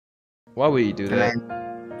Why would you do that?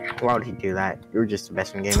 Why would he do that? You're just the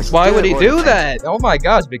best in games. Why would he do that? Oh my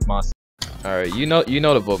gosh, Big Monster. Alright, you know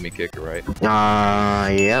to vote me kicker, right?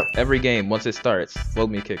 Yep. Every game, once it starts, vote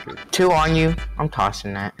me kicker. 2 on you. I'm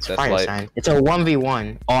tossing that. It's Firesignnn. It's a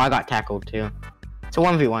 1v1. Oh, I got tackled too. It's a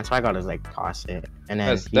 1v1, so I gotta like toss it. And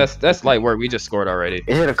then that's light work. We just scored already.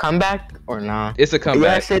 Is it a comeback or not? It's a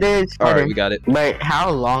comeback. Yes, it is. Alright, we got it. But how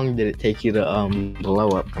long did it take you to blow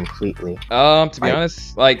up completely? To be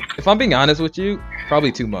honest, like if I'm being honest with you,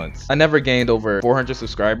 probably 2 months. I never gained over 400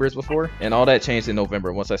 subscribers before, and all that changed in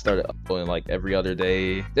November once I started uploading like every other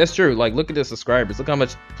day. That's true. Like look at the subscribers. Look how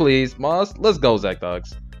much. Please, Moss. Let's go, Zach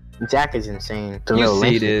Dogs. Zach is insane. You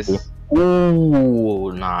see this?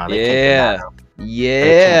 Ooh, nah. Yeah,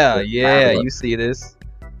 you see this?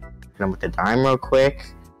 Hit him with the dime real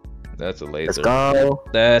quick. That's a laser. Let's go.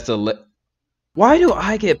 That's a Why do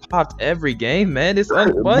I get popped every game, man? It's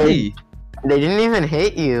unfunny. They didn't even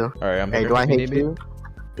hit you. Alright, I'm here. Hey, do I hit you?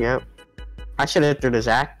 Yep. I should have threw the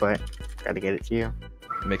Zach, but gotta get it to you.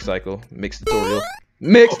 Mix cycle. Mix tutorial.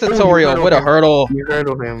 Mix tutorial with a hurdle. You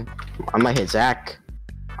hurdle him. I might hit Zach.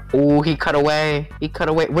 Oh, he cut away. He cut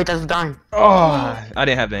away. Wait, that's a dime. Oh, I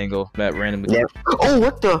didn't have the angle. That randomly. Yep. Oh,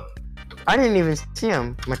 what the? I didn't even see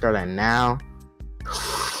him. I'm gonna throw that now.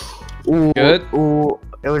 Ooh, good. Ooh,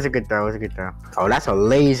 it was a good throw. It was a good throw. Oh, that's a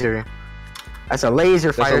laser. That's a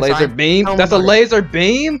laser fire. That's a laser beam. That's a laser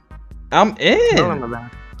beam. I'm in.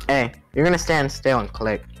 Hey, you're gonna stand still and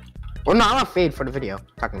click. Well, no, I'm gonna fade for the video.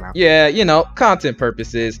 Talking about. Yeah, you know, content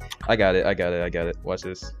purposes. I got it. I got it. I got it. Watch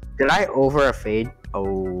this. Did I over a fade?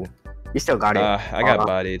 Oh, you still got it. I got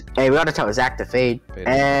bodied. Hey, we gotta tell Zach to fade.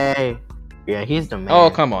 Hey, yeah, he's the man. Oh,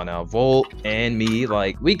 come on now, Volt and me,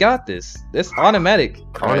 like we got this. This automatic.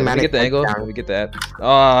 All right, let me get the angle. Let me get that.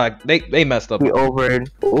 They messed up. We overed.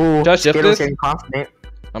 Ooh, just shift this. Confident.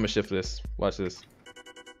 I'm gonna shift this. Watch this.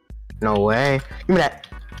 No way. Give me that.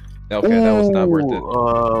 Okay, that was not worth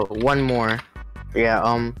it. One more.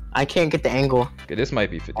 Yeah. I can't get the angle. Okay, this might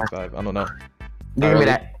be 55. I don't know. Give me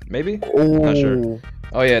that. Maybe? Ooh. Not sure.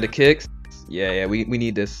 Oh yeah, the kicks. Yeah, we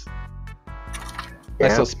need this.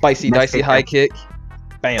 That's a spicy, dicey high kick.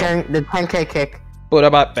 Bam. The 10K kick. What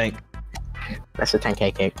about bank? That's a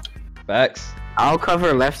 10K kick. Facts. I'll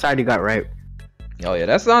cover left side, you got right. Oh yeah,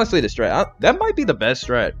 that's honestly the strat. That might be the best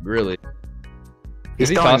strat, really.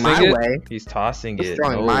 He's throwing my way. He's tossing it. He's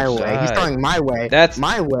throwing my way. He's throwing my way. That's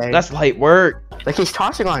my way. That's light work. Like he's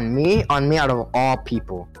tossing on me out of all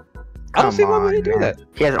people. I don't see why would he do that.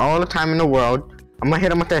 He has all the time in the world. I'm gonna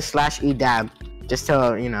hit him with that /E dab, just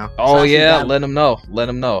to you know. Oh yeah, let him know. Let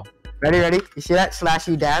him know. Ready? You see that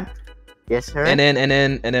 /E dab? Yes, sir. And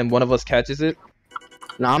then one of us catches it.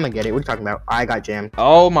 No, I'm gonna get it. What are you talking about? I got jammed.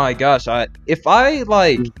 Oh my gosh! If I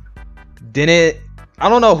like didn't, I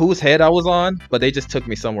don't know whose head I was on, but they just took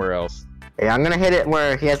me somewhere else. Yeah, I'm gonna hit it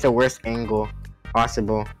where he has the worst angle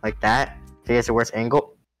possible, like that. He has the worst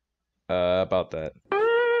angle. About that.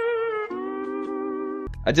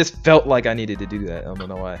 I just felt like I needed to do that. I don't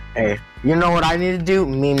know why. Hey, you know what I need to do?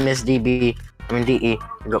 Me, Miss DB, I mean DE,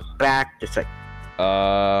 go back, just like.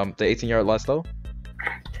 The 18-yard last though.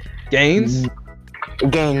 Gains.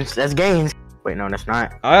 Gains. That's gains. Wait, no, that's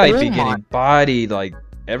not. I be getting bodied like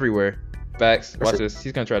everywhere. Facts. Watch this.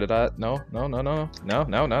 He's gonna try to die. No.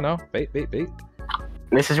 Bait.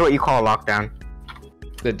 This is what you call lockdown.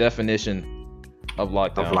 The definition of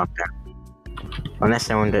lockdown. Unless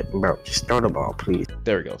someone did, bro, just throw the ball, please.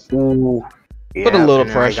 There it goes. Ooh. Yeah, put a little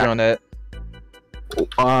pressure on that.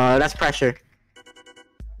 That's pressure.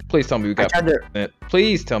 Please tell me we got.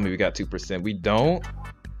 Please tell me we got 2%. We don't.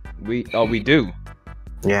 We do.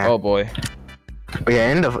 Yeah. Oh boy. But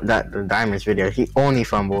yeah, in the Diamonds video, he only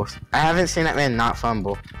fumbles. I haven't seen that man not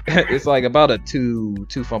fumble. It's like about a two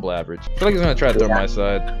fumble average. I feel like he's gonna try to throw my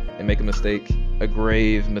side and make a mistake, a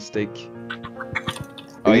grave mistake.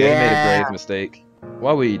 Oh yeah, he made a grave mistake.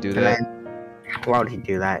 Why would he do that? Why would he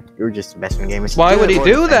do that? You're just the best in the game. Why would he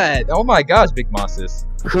do that? Oh my gosh, Big Monsters.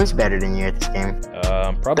 Who's better than you at this game?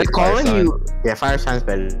 Probably Firesignnn. Yeah, Firesign's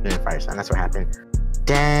better than Firesignnn. That's what happened.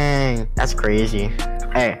 Dang, that's crazy.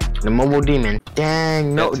 Hey, the mobile demon.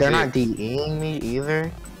 Dang, no, they're not DEing me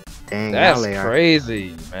either. Dang, that's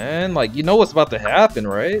crazy, man. Like, you know what's about to happen,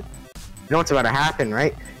 right? You know what's about to happen,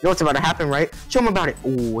 right? Show him about it.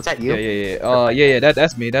 Ooh, was that you? Yeah.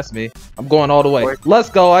 That's me. I'm going all the way. Let's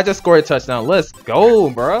go. I just scored a touchdown. Let's go,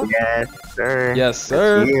 bro. Yes,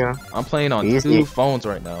 sir. I'm playing on 2 phones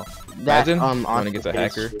right now. Imagine when it gets a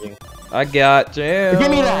hacker. I got jammed. Give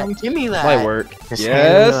me that. Light work.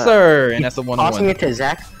 Yes, sir. And that's a 1-on-1. Tossing it to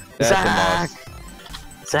Zach.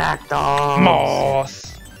 Zach, dog.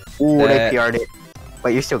 Moss. Ooh, they PR'd it.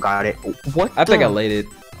 But you still got it. What? I think I laid it.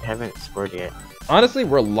 haven't scored yet. Honestly,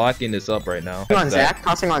 we're locking this up right now. On Zach,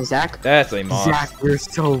 tossing on Zach. That's a moss. Zach, you're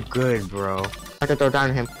so good, bro. I'm about to throw down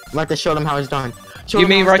to him. I'm about to show them how it's done. You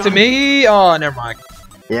mean right to me? Oh, never mind.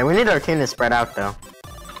 Yeah, we need our team to spread out though.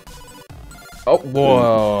 Oh,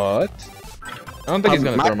 what? I don't think he's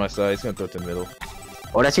gonna throw my side. He's gonna throw it to the middle.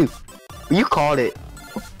 Oh, that's you. You called it.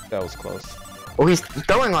 That was close. Oh, he's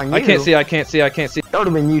throwing on you. I can't see. I can't see. I can't see. That would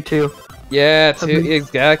have been you too. Yeah,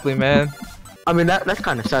 exactly, man. I mean, that's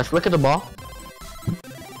kind of sus. Look at the ball.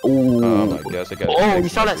 Ooh. Oh my gosh, I got. Oh, you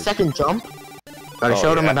saw that second jump? Gotta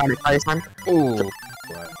show them about it. Firesignnn. Ooh.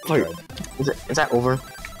 Is that over?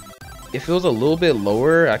 If it was a little bit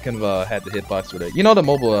lower, I could have had the hitbox with it. You know the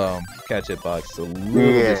mobile catch hitbox, a little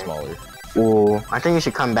bit smaller. Ooh, I think you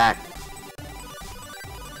should come back.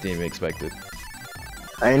 Didn't even expect it.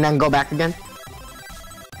 And then go back again.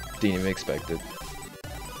 Didn't even expect it.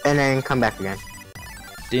 And then come back again.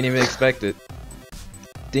 Didn't even expect it.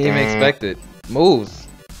 Didn't even expect it. Moves.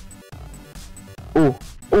 Ooh,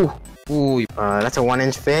 ooh, ooh. That's a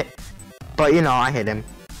 1-inch fit. But you know, I hit him.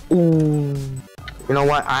 Ooh. You know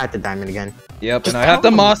what? I had to diamond again. Yep, and I have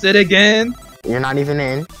to moss it again. You're not even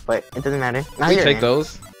in, but it doesn't matter. Now we take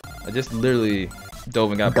those. I just literally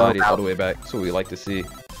dove and got bodies all the way back. That's what we like to see.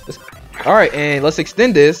 All right, and let's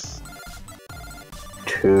extend this.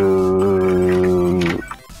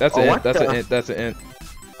 That's an int. That's an int. That's an int.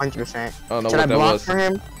 100%. I don't know Should what that was. For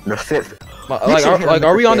him? The fit. Like,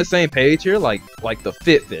 are we on the same page here? Like the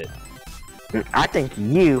fit. I think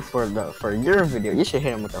you for your video, you should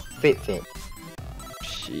hit him with a fit.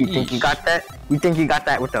 Sheesh. You think you got that? You think you got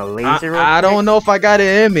that with the laser? I don't know if I got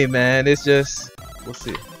it in me, man. It's just we'll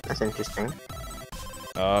see. That's interesting.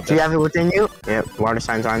 Do you have it within you? Yep. Water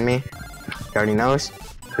signs on me. He already knows.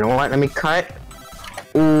 You know what? Let me cut.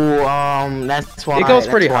 Ooh, that's why. It goes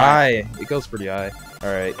pretty high. It goes pretty high.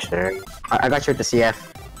 All right. Sure. I got you with the CF.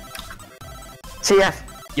 CF.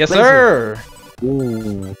 Yes, sir.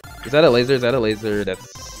 Ooh. Is that a laser? Is that a laser?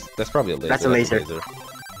 That's probably a laser. That's a laser.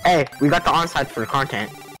 Hey, we got the onside for the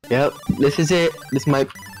content. Yep. This is it. This might.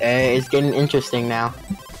 It's getting interesting now.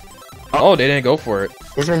 Oh, they didn't go for it.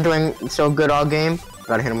 He's been doing so good all game.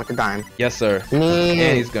 Gotta hit him with the dime. Yes, sir.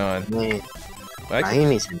 And he's gone. Nah, he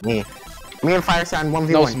needs me. Me and Firesignnn 1v1.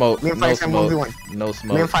 No smoke. Me and Firesignnn 1v1. No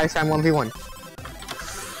smoke. Me and Firesignnn 1v1.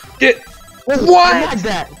 Get.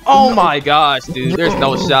 What? Oh my gosh, dude. There's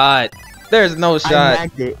no shot. There's no shot. I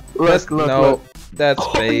it. Look. That's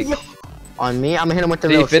fake. On me, I'm gonna hit him with the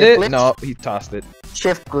little shift glitch. No, he tossed it.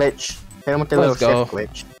 Shift glitch. Hit him with the little shift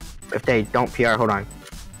glitch. If they don't PR, hold on.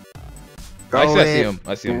 I see him.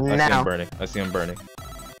 I see him burning. I see him burning.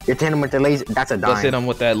 You're hitting him with the laser. That's a dime. Let's hit him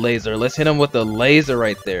with that laser. Let's hit him with the laser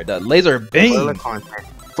right there. That laser beam.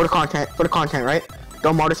 For the content, right?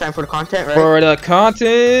 Don't motor sign for the content, right? For the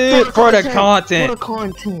content. For the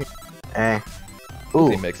content. Hey. Ooh.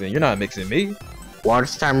 He mixing. You're not mixing me. Water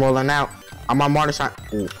sign rolling out. I'm on water sign.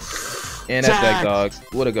 Ooh. And that's Zach Dogs.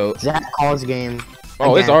 What a go. Zach calls game.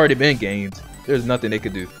 Oh, it's already been gamed. There's nothing they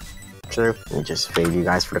could do. True. We just fade you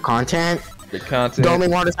guys for the content. The content. Don't mean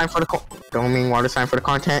water sign for the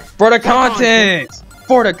content. For the content.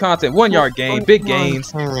 For the content. 1 yard game. Big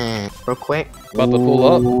games. Real quick. About to pull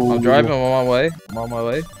up. I'm driving. I'm on my way. I'm on my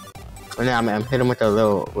way. And now I'm hitting with a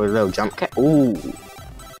little jump cat. Ooh.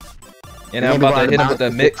 And I'm about to hit him with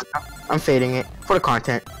the mix. I'm fading it. For the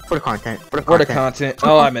content. For the content.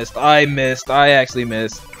 Oh, I missed. I actually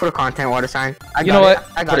missed. For the content, water sign. You know what?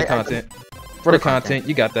 For the content. For the content.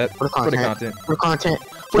 You got that. For the content. For the content.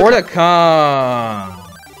 For the con.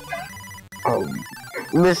 Oh,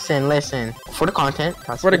 listen. For the content.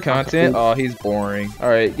 For the content. Oh, he's boring. All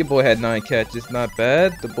right, your boy had 9 catches. Not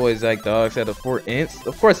bad. The boy Zach Dogs had a 4 ints.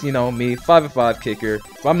 Of course, you know me. 5-5 kicker.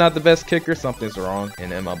 If I'm not the best kicker, something's wrong.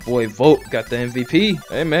 And then my boy Vote got the MVP.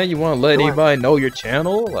 Hey man, you want to let anybody know your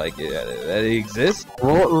channel? Like that it exists?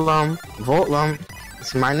 Vote.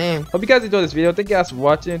 It's my name. Hope you guys enjoyed this video. Thank you guys for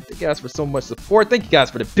watching. Thank you guys for so much support. Thank you guys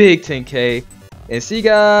for the big 10K. And see you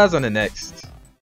guys on the next.